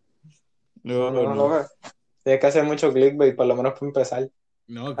 mal. No, No, no. loco. Tienes que hacer mucho clickbait, por lo menos para empezar.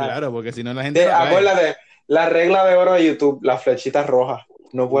 No, claro, porque si no la gente no cae. Acuérdate, la regla de oro de YouTube, las flechitas rojas,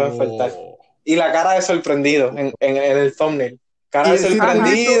 no pueden faltar. Oh. Y la cara de sorprendido en el thumbnail. Cara Y de el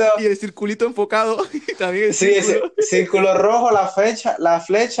sorprendido. circulito, y el circulito enfocado, y también el Sí, ese círculo. círculo rojo, la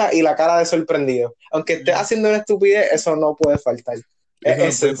flecha y la cara de sorprendido. Aunque estés haciendo una estupidez, eso no puede faltar. Es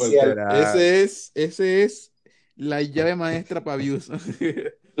Eso no puede esencial. faltar. Ese es la llave maestra para views.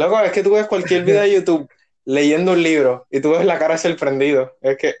 Loco, es que tú ves cualquier video de YouTube leyendo un libro y tú ves la cara de sorprendido.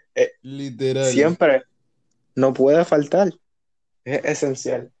 Es que Literal. siempre no puede faltar. Es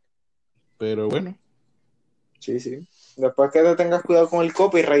esencial. Pero bueno. Sí. Después que te tengas cuidado con el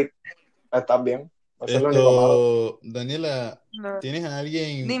copyright, estás bien. Eso es lo único malo. Daniela, ¿tienes a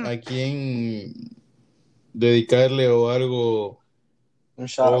alguien Dime. a quien dedicarle o algo, Un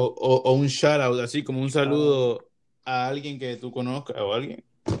shout out. o un shout out, así como un saludo a alguien que tú conozcas o a alguien?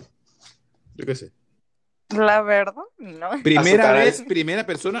 Yo qué sé. La verdad, no. Primera canal. vez, primera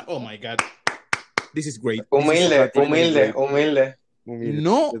persona. Oh my God. This is great. Humilde.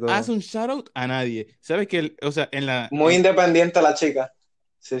 No hace un shout out a nadie. ¿Sabes que o sea, Muy independiente la chica.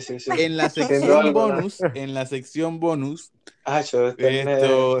 Sí. en la Sin duda sección alguna. bonus,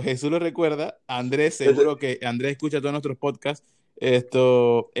 Yo Jesús lo recuerda, Andrés, seguro que Andrés escucha todos nuestros podcasts. Él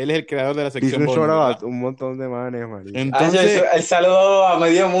es el creador de la Hizo sección un bonus, ¿verdad? shoutout, un montón de manes, marica. Entonces, el saludo a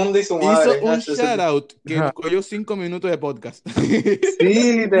medio mundo y su madre. hizo un shout out que nos cogió 5 minutos de podcast.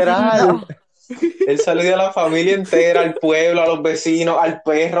 Sí, literal. No. Él saludó a la familia entera, al pueblo, a los vecinos, al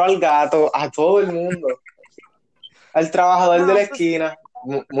perro, al gato, a todo el mundo. Al trabajador de la esquina.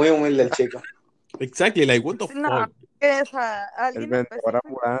 Muy humilde el chico. Exactly, like, what the No, fuck? que, o sea, alguien vendedor específico que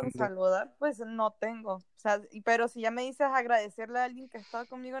ambulante. saludar, pues no tengo. O sea, pero si ya me dices agradecerle a alguien que ha estado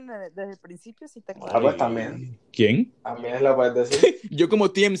conmigo desde el principio, sí tengo. Pues también. ¿Quién? También lo puedes decir. Yo como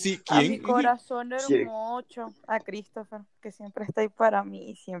TMC, A mi ¿quién? corazón ¿Quién? hermoso, a Christopher, que siempre está ahí para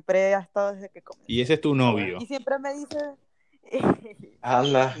mí, siempre ha estado desde que comencé. Y ese es tu novio. Y siempre me dice...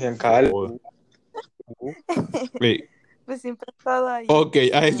 Anda, Giancarlo. Oh. Wait. Pues siempre ha estado ahí. Ok,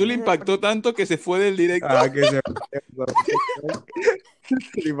 a Jesús le Desde el impactó tanto que se fue del directo. Que se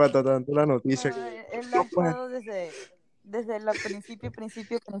le impactó tanto la noticia. Él ha estado desde el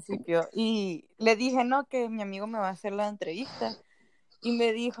principio. Y le dije, no, que mi amigo me va a hacer la entrevista. Y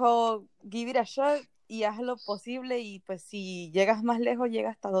me dijo, give it a shot y haz lo posible. Y pues si llegas más lejos,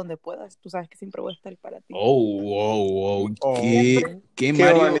 llega hasta donde puedas. Tú sabes que siempre voy a estar para ti. Oh.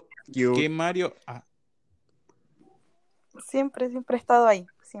 ¿Qué Mario? Siempre he estado ahí.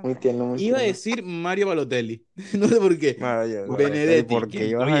 Siempre. Muy tierno. Iba a decir Mario Balotelli. No sé por qué. Benedetti. ¿Por qué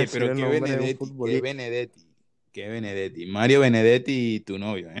ibas a Oye, decir pero el qué nombre de un Benedetti. Qué futbolista? Benedetti. Qué Benedetti. Mario Benedetti y tu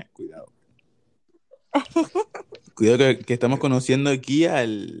novio, cuidado. Cuidado que estamos conociendo aquí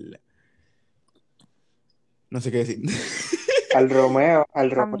al... No sé qué decir. Al Romeo.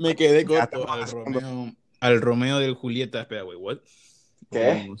 Me quedé corto. Al Romeo del Julieta. Espera, güey, ¿what? ¿Qué? No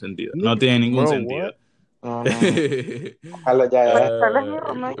tiene ningún sentido. No tiene ningún sentido. No. Ojalá ya. Tal vez mi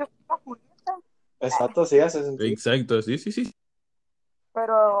Romeo, yo soy Julieta. Exacto, sí, hace sentido. Exacto, sí.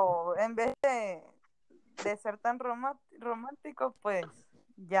 Pero en vez de ser tan románticos, pues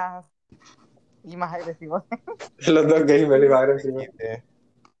ya. Y más agresivos. Los dos gamers y más agresivos.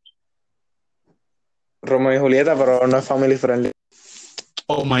 Romeo y Julieta, pero no es family friendly.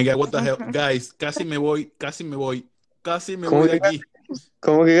 Oh my God, what the hell. Guys, casi me voy de aquí.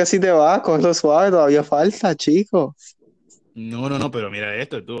 ¿Cómo que casi te vas? Cógelo suave, todavía falta, chico. No, pero mira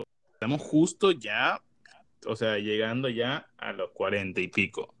esto, tú. Estamos justo ya, o sea, llegando ya a los 40 y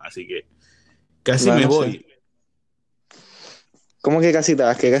pico, así que casi me voy. Sé. ¿Cómo que casi te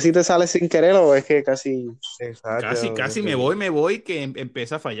vas? ¿Que casi te sales sin querer o es que casi...? Exacto, Casi me voy, que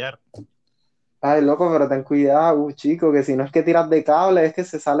empieza a fallar. Ay, loco, pero ten cuidado, chico, que si no es que tiras de cable, es que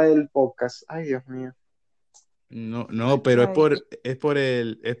se sale del podcast. Ay, Dios mío. No, pero es por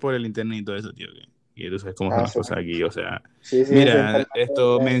el internet y todo eso, tío. Y tú sabes cómo son las cosas aquí, o sea. Sí, mira,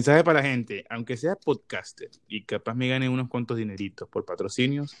 mensaje para la gente. Aunque sea podcaster y capaz me gane unos cuantos dineritos por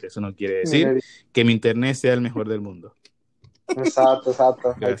patrocinios, eso no quiere decir que mi internet sea el mejor del mundo. Exacto.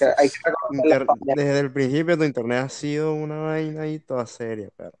 Hay que desde el principio tu internet ha sido una vaina ahí toda seria,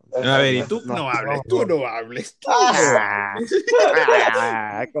 perro. A ver, y tú no hables.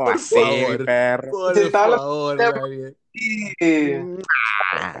 ¿Cómo así, perro? Por favor, Daniel.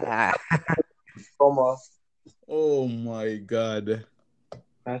 ¿Cómo? Oh my God.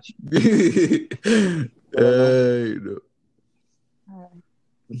 Ach, pero Ay, no.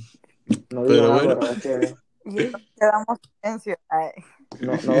 no digo Pero nada, bueno. pero es que Y entonces quedamos en silencio. Ay.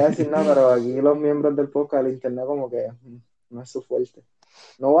 no voy a decir nada, pero aquí los miembros del podcast del internet como que no es su fuerte.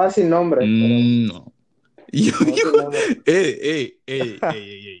 No voy a decir nombres, pero No. Yo, no voy a decir nombres.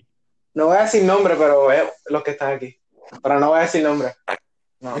 ey. No voy a decir nombres, pero los que están aquí. Pero no voy a decir nombres.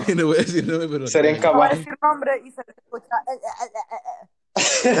 No. No voy a decir nombre, pero Sería No voy a incapaz. decir nombre y se le escucha.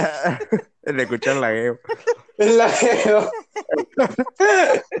 Le escuchan lagueo. Es la que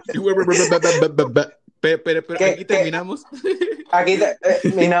Pero ¿Qué- aquí qué? terminamos. Aquí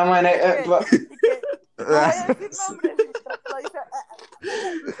mi nombre Y que no voy a decir nombre. Lo dice.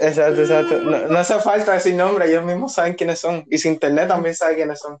 Exacto. No hace falta decir nombre, ellos mismos saben quiénes son. Y si internet también sabe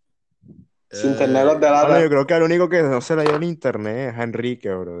quiénes son. Si internet los Bueno, yo delata. creo que el único que no se le dio el internet es a Enrique,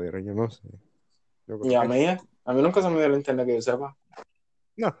 brother. Yo no sé. Yo creo Y a que- mí nunca se me dio el internet que yo sepa.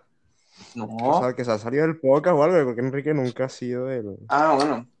 No. O No. sea, que se ha salido del podcast o algo, yo creo que Enrique nunca ha sido el... Ah,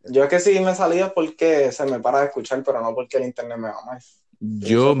 bueno. Yo es que sí me salía porque se me para de escuchar, pero no porque el internet me va mal.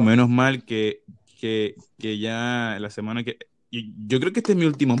 Yo, menos mal que ya la semana que... Yo creo que este es mi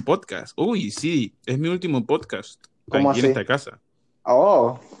último podcast. Uy, sí, es mi último podcast ¿Cómo aquí en así? esta casa.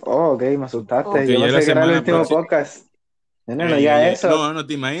 Ok, me asustaste. Ok, Yo ya la pensé que era el semana último próxima... podcast. No diga eso. No,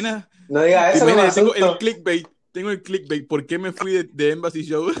 ¿te imaginas? No diga ¿Te eso, que me imaginas? asusto. Tengo el clickbait. ¿Por qué me fui de Embassy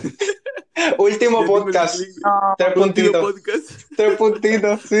Show? Último Ya tengo el podcast. clickbait. No, 3 Último puntitos. podcast. 3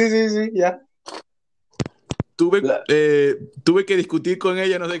 puntitos. Sí, ya. Tuve La- que discutir con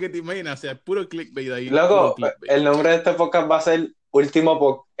ella, no sé qué te imaginas. O sea, puro clickbait ahí. Puro Loco, clickbait. el nombre de este podcast va a ser Último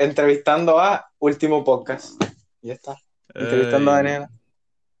Podcast. Entrevistando a Último Podcast. Ya está. Entrevistando a Ay, Daniela.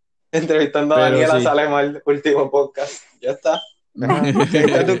 Entrevistando a pero Daniela sí. sale mal. Último Podcast. Ya está. Ajá. Ahí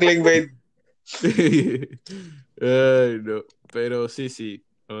está tu clickbait. Ay, no. Pero sí.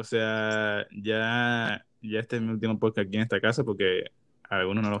 O sea, ya este es mi último podcast aquí en esta casa porque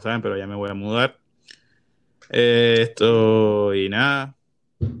algunos no lo saben, pero ya me voy a mudar. Esto y nada.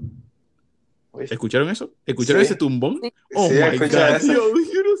 Uy. ¿Escucharon eso? ¿Escucharon Sí. ese tumbón? Sí. Oh Sí, my escuché God. eso.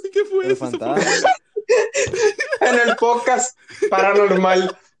 Yo no sé qué fue El eso. Eso fue- fantasma. En el podcast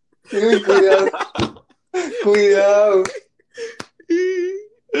paranormal. Uy, cuidado.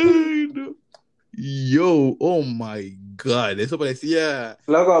 Ay, no. Yo, oh my God. Eso parecía.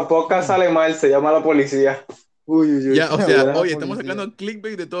 Loco, podcast sale mal, se llama la policía. Uy. Ya, o Viene sea, la oye, estamos policía. sacando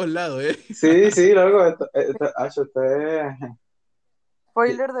clickbait de todos lados, ¿eh? Sí, loco. Usted.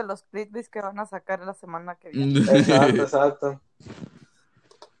 spoiler de los clips que van a sacar la semana que viene. Exacto.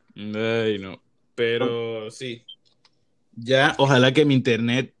 Ay, no. Pero sí. Ya, ojalá que mi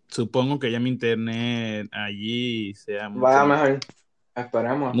internet, supongo que ya mi internet allí sea Vaya mejor.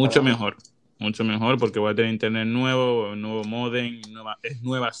 Esperemos. mucho mejor, porque voy a tener internet nuevo, un nuevo modem,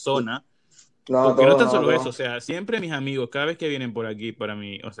 nueva zona. Porque no es tan solo eso, o sea, siempre mis amigos, cada vez que vienen por aquí para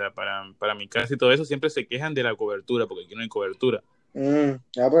mí, o sea, para mi casa y todo eso, siempre se quejan de la cobertura, porque aquí no hay cobertura.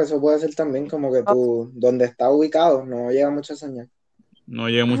 Ya, pues eso puede ser también como que tú, donde está ubicado, no llega mucha señal. No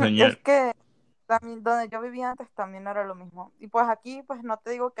llega mucha Es señal. que también donde yo vivía antes también era lo mismo. Y pues aquí, pues no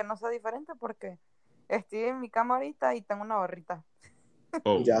te digo que no sea diferente porque estoy en mi cama ahorita y tengo una barrita.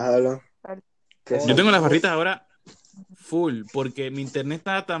 Oh. Ya, hablo. Yo tengo las barritas ahora full, porque mi internet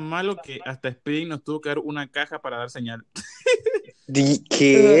estaba tan malo que hasta Speedy nos tuvo que dar una caja para dar señal.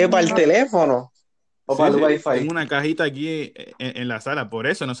 ¿Qué? ¿Para el teléfono? ¿O para el Sí, wifi? tengo una cajita aquí en la sala, por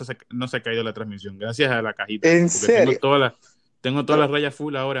eso no se ha caído la transmisión, gracias a la cajita. ¿En Porque serio? tengo todas las rayas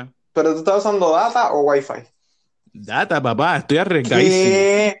full ahora. ¿Pero tú estás usando data o wifi? Data, papá, estoy arriesgadísimo.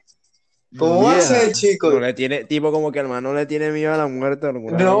 ¿Qué? ¿Cómo va a ser, chicos? No le tiene, tipo como que al man no le tiene miedo a la muerte.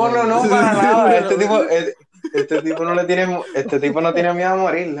 Alguna No, vaina. para nada. Este tipo no le tiene, este tipo no tiene miedo a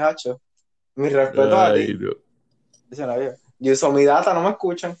morir, Nacho. Mi respeto a ti. Ay, no. Dice la vida. Yo uso mi data, no me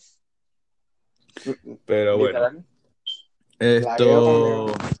escuchan. Pero bueno, Literal. esto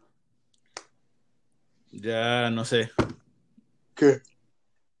ya no sé. ¿Qué?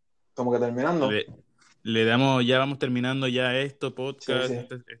 Como que terminando. Le damos, ya vamos terminando ya esto, podcast, Sí. esta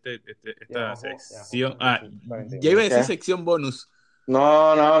Ya, sección. ya, Ah, 41. ya iba a decir ¿Qué? sección bonus.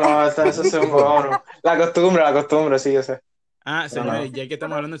 No, eso es un bono. La costumbre, sí, yo sé. Ah, Pero señores, no. ya que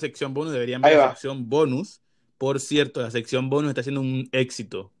estamos hablando de sección bonus, deberían Ahí ver la va. sección bonus. Por cierto, la sección bonus está siendo un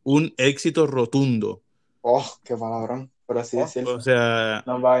éxito rotundo. Oh, qué palabrón. Pero sí es cierto. O sea,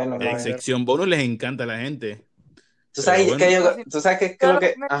 Nos va bien. en sección bonus les encanta a la gente. ¿Tú sabes Pero que bueno. tú sabes qué es lo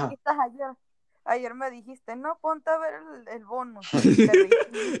que... Me Ajá. dijiste ayer me dijiste, no, ponte a ver el bonus. Te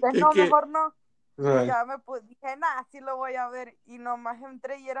dijiste, no, que- mejor no. Y Ay. ya dije, nah, sí lo voy a ver. Y nomás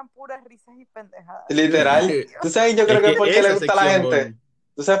entré y eran puras risas y pendejadas. Literal. ¿Tú sabes? Yo creo que es porque le esa gusta a la sección gente. bonus.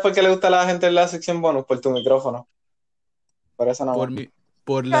 ¿Tú sabes por qué le gusta a la gente en la sección bonus? Por tu micrófono. Por eso no.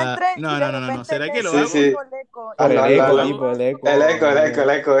 Por Yo la... entré y No, de no, no, no, no. repente ¿Será me que lo Sí, hago? sí. puso el eco. Por el Hazlo, eco, hazlo. tipo, el eco. El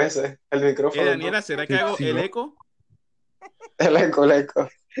eco ese. El micrófono. Daniela, ¿será que hago el eco? El eco.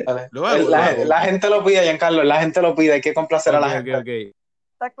 Vale. Lo hago, lo hago. La gente lo pide, Giancarlo, la gente lo pide, hay que complacer a la gente. Ok.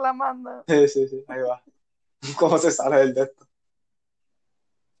 Está clamando. Sí, ahí va. ¿Cómo se sale del de esto?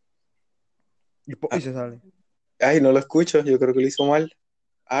 Y se sale. Ay, no lo escucho, yo creo que lo hizo mal.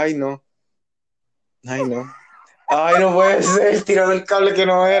 Ay, no. Ay, no puede ser, tiró del cable que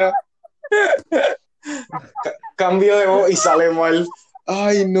no era. Cambio de voz y sale mal.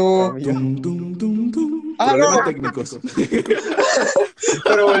 Ay, no. Tum, tum, tum, tum. Ah, Problemas no. técnicos.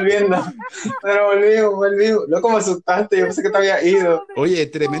 Pero volvimos. Loco, me asustaste, yo pensé que te había ido. Oye,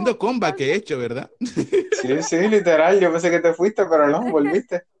 tremendo comeback que he hecho, ¿verdad? Sí, literal, yo pensé que te fuiste, pero no,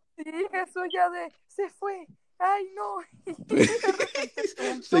 volviste. Sí, Jesús se fue. Ay, no.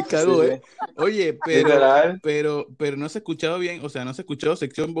 Se cagó, Sí. ¿eh? Oye, Literal. pero no se ha escuchado bien, o sea, no se ha escuchado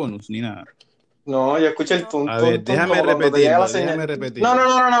sección bonus ni nada. No, yo escuché el tum, A tum, ver, tum, déjame como cuando te llega la repetirlo,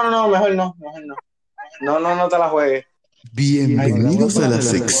 señal. No, mejor no. No te la juegues. Bienvenidos a la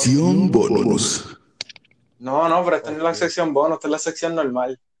sección bonus. No, pero esta no es la sección bonus, esta es la sección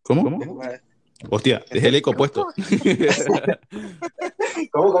normal. ¿Cómo? Hostia, dejé el eco puesto.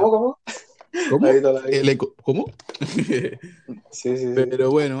 ¿Cómo? ¿Cómo? Ahí está. El eco. ¿Cómo? Sí.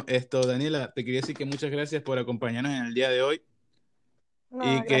 Pero bueno, Daniela, te quería decir que muchas gracias por acompañarnos en el día de hoy. No,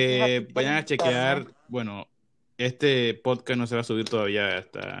 Y que gracias a ti por vayan a invitarme. chequear, bueno, este podcast no se va a subir todavía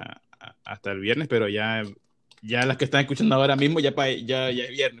hasta el viernes, pero ya las que están escuchando ahora mismo ya es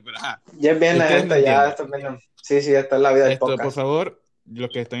viernes, pero ajá. Ya es viernes, Ustedes me gente, ya entienden. esto es viernes. Sí, esta es la vida del Por podcast. favor, los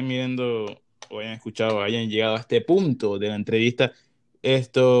que están viendo o hayan escuchado, hayan llegado a este punto de la entrevista,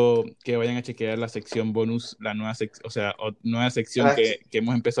 que vayan a chequear la sección bonus, la nueva sección que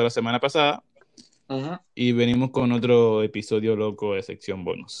hemos empezado la semana pasada. Ujú. Y venimos con otro episodio loco de sección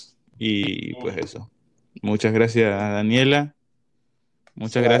bonus. Y pues eso. Muchas gracias, Daniela.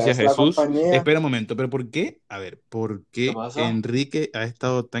 Muchas gracias, agradece la Jesús. compañía. Espera un momento, pero ¿por qué? A ver, ¿por qué ¿Qué pasa? Enrique ha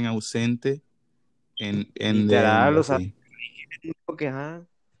estado tan ausente en Literal, o sea, sí? porque ajá.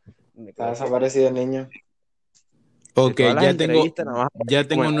 Está desaparecido el niño. Ok, todas las ya tengo entrevistas, nada más un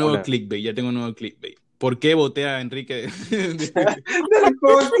como nuevo una. clickbait. ¿Por qué voté a Enrique? Del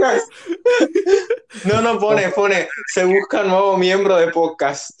podcast. No, pone, se busca nuevo miembro de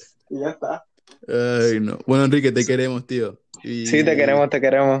podcast. Y ya está. Ay, no. Bueno, Enrique, te queremos, tío. Sí, te queremos.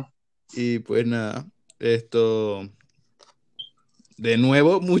 Y pues nada, de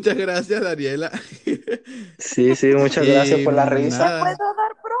nuevo, muchas gracias, Daniela. Sí, muchas gracias por la risa. Nada. ¿Puedo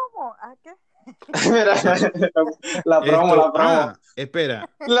dar promo? ¿A qué? Mira, la promo. Espera.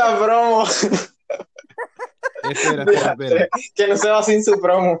 La promo. Espera. Que no se va sin su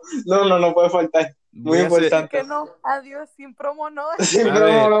promo. No puede faltar. Muy importante. Que no, adiós, sin promo no. Sin A promo,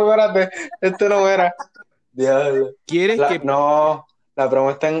 ver. no, espérate. Esto no era. Diablo. ¿Quieres que...? No, la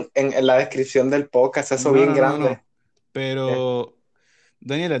promo está en la descripción del podcast, eso bien grande. No. Pero,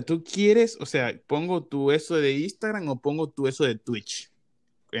 Daniela, ¿tú quieres, o sea, pongo tu eso de Instagram o pongo tu eso de Twitch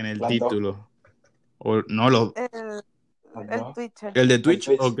en el Las título? O no, El Twitch. el de Twitch,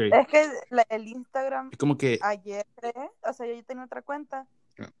 Twitch. ok. Es que el Instagram Es como que... ayer creé, o sea, yo ya tenía otra cuenta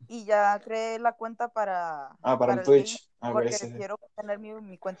y ya creé la cuenta para el Twitch. game, porque Sí. quiero tener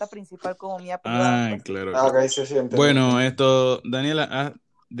mi cuenta principal como mía privada. Pues. Claro. Ok, sí, entiendo. Bueno, Daniela,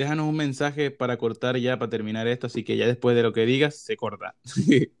 déjanos un mensaje para cortar ya, para terminar esto, así que ya después de lo que digas, se corta.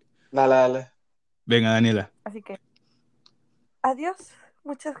 Dale. Venga, Daniela. Así que, adiós,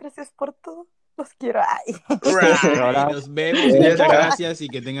 muchas gracias por todo, los quiero. Ay. Nos vemos, muchas gracias y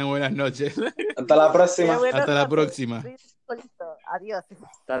que tengan buenas noches. Hasta la próxima. Buenas Hasta la noches. próxima. Adiós.